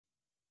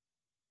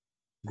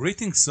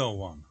Greetings, so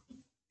one.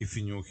 If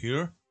you're new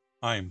here,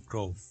 I am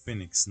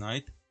CroFenix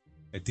Knight,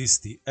 and this is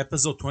the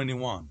episode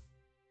 21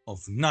 of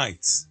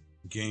Knight's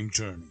Game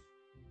Journey.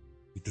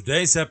 In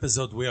today's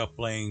episode, we are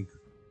playing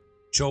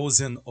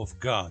Chosen of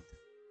God,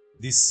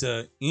 this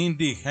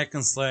indie hack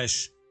and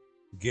slash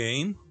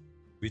game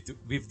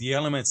with the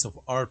elements of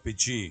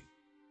RPG.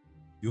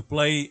 You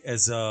play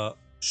as a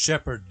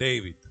shepherd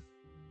David.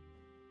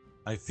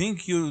 I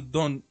think you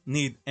don't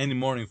need any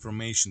more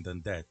information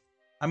than that.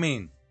 I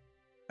mean,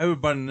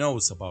 everybody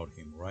knows about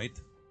him, right?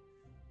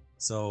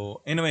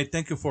 So anyway,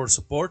 thank you for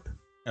support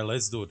and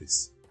let's do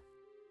this.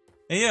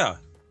 And yeah,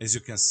 as you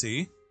can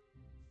see,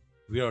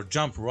 we are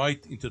jump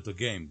right into the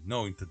game.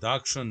 No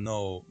introduction,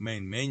 no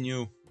main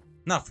menu,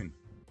 nothing.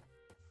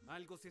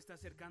 Algo se está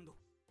acercando.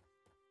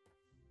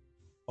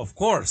 Of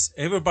course,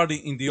 everybody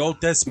in the Old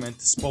Testament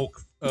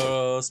spoke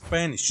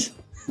Spanish.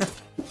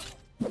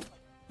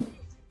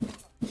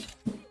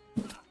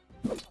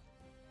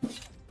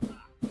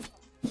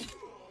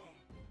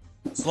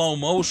 Slow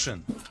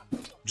motion,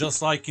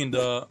 just like in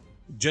the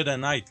Jedi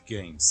Knight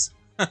games.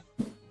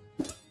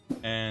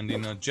 And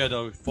in a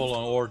Jedi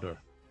Fallen Order.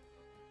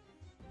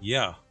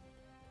 Yeah.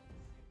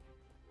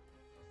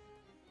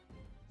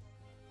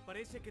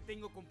 Parece que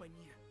tengo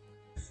compañía.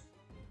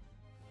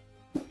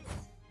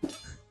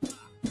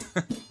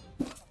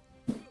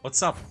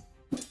 What's up,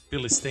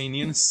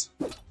 Philistinians?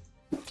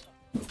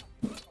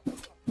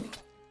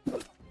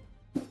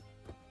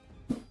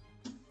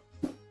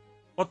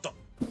 What the?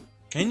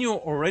 Can you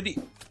already?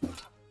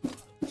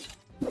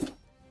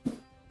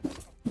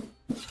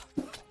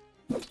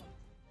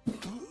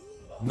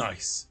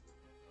 Nice.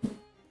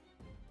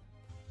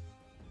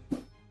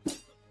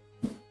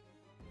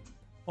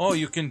 Oh,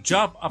 you can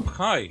jump up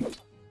high.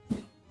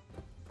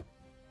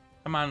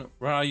 Come on,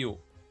 where are you?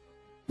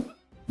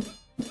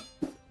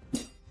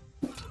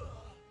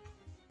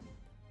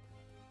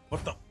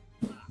 What the?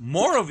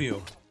 More of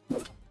you?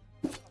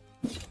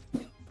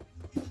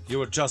 You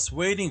were just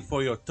waiting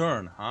for your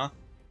turn, huh?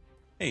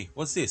 Hey,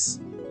 what's this?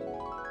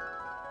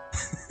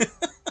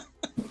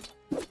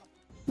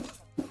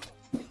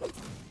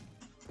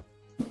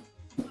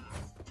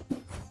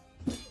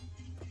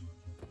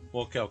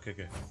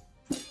 Okay.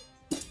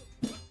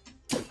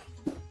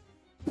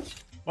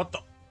 What the?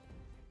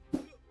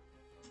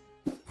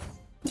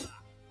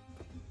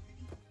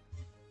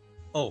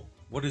 Oh,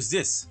 what is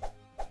this?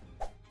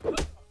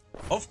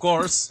 Of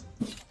course.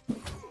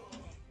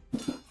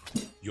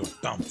 You're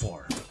done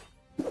for.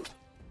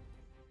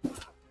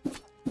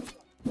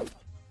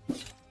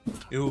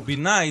 It would be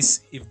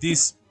nice if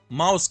this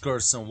mouse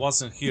cursor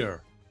wasn't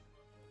here.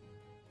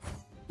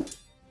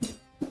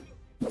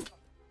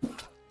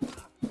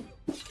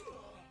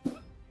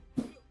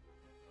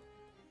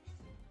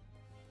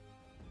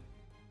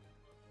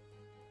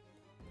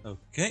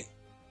 Okay.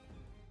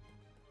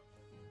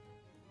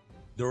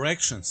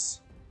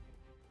 Directions.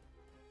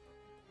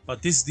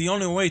 But this is the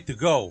only way to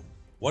go.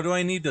 What do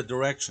I need the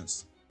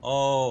directions?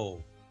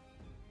 Oh.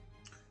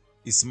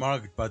 It's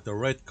marked by the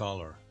red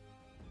color.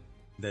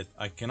 That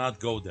I cannot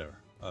go there.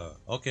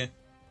 Okay.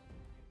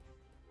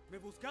 Me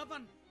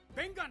buscaban.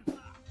 Vengan.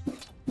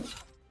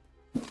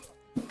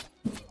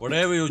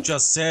 Whatever you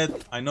just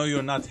said, I know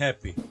you're not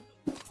happy.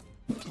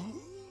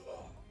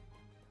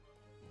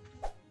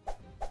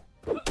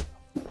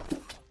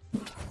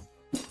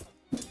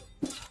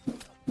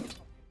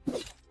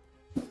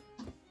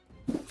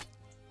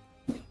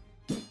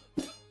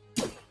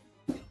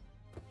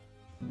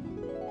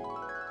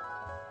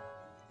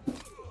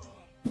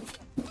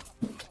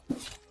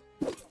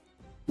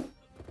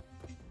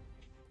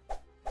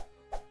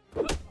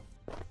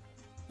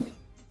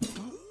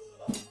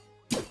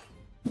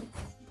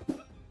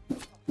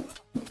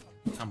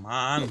 Come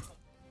on.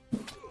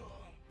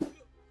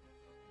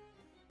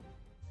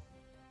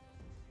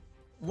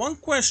 One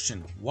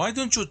question, why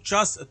don't you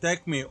just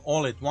attack me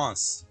all at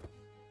once?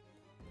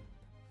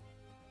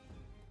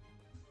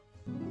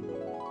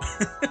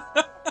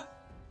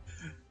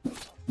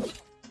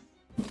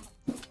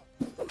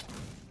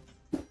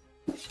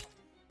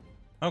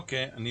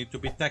 Okay, I need to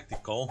be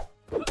tactical.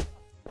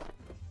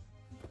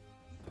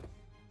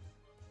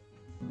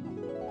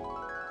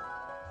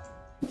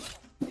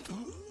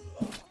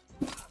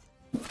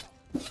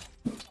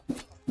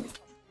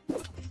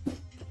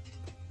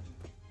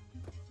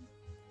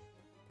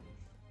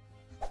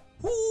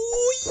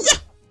 Hoo-yah!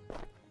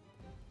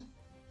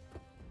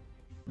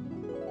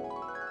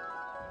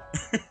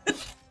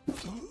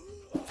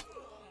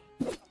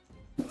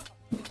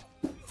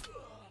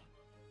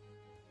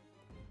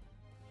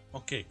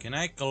 Okay, can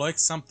I collect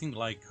something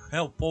like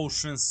health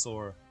potions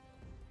or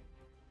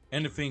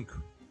anything?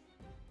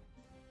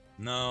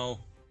 No.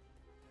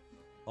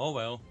 Oh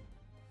well.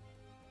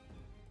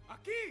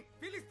 Aquí,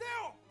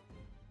 Filisteo.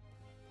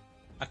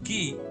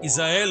 Aquí,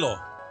 Isaelo.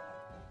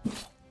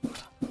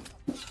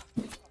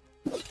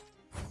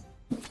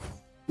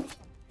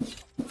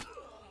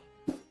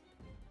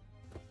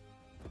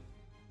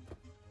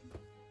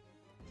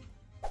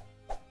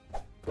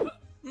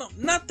 No,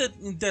 not that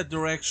in that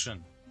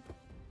direction.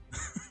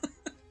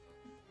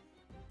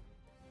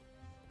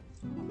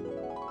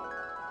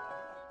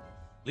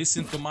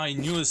 Listen to my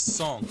newest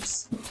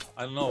songs.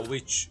 I don't know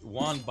which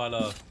one, but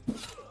I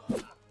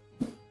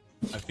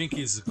think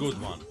it's a good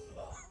one.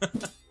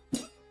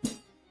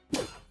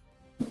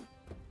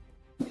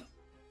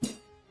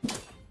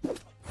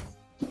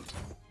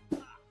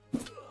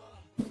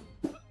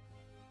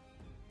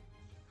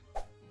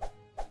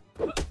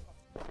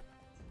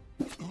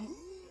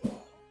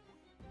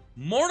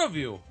 More of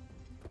you!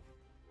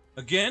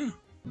 Again?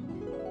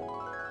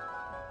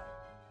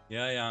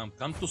 Yeah,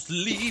 come to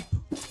sleep!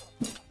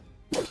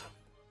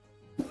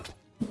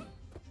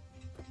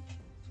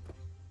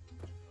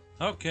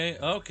 Okay.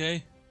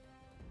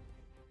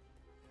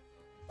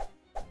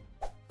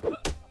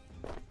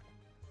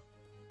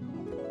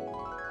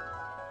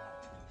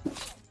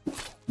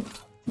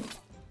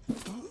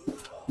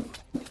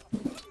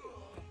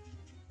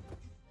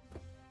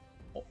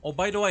 Oh,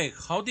 by the way,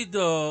 how did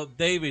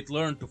David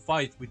learn to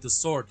fight with a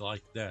sword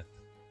like that?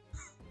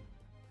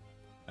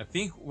 I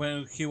think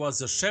when he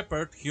was a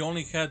shepherd, he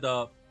only had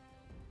a...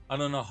 I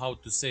don't know how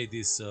to say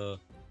this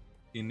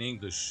in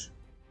English.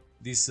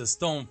 This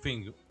stone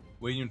thing,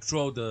 when you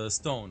throw the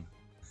stone.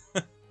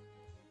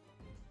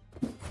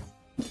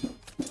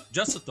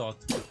 Just a thought.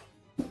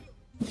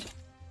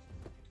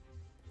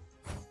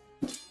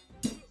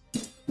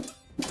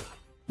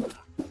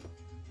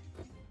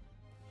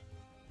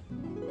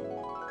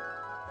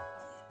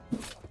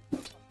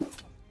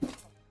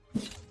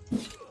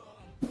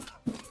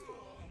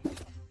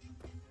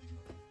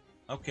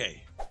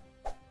 Okay.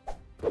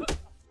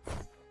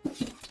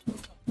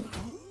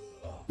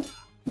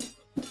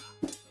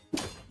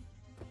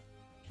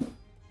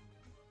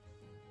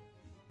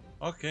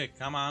 Okay,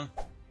 come on.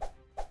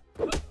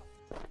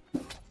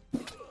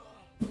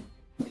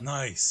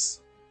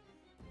 Nice.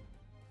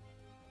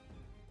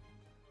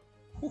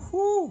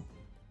 Woohoo!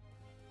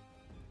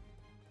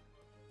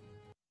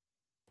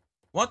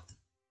 What?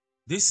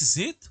 This is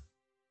it?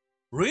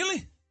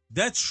 Really?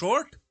 That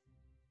short?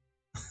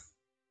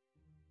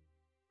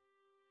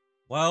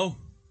 Well,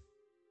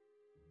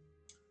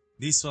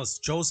 this was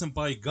chosen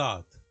by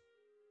God.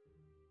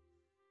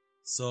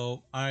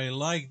 So I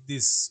like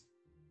this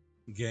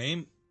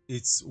game.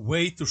 It's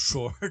way too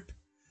short.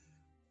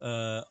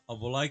 I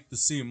would like to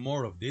see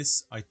more of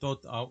this. I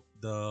thought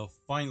the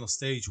final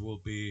stage will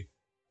be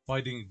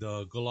fighting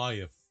the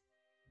Goliath,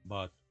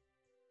 but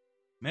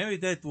maybe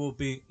that will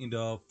be in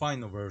the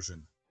final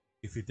version,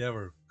 if it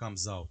ever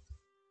comes out.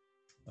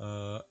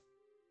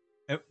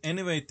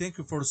 Anyway, thank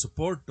you for the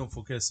support. Don't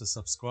forget to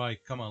subscribe,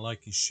 comment,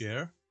 like, and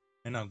share.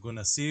 And I'm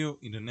gonna see you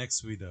in the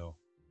next video.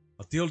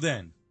 Until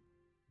then,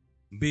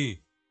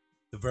 be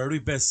the very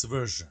best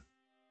version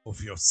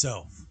of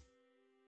yourself.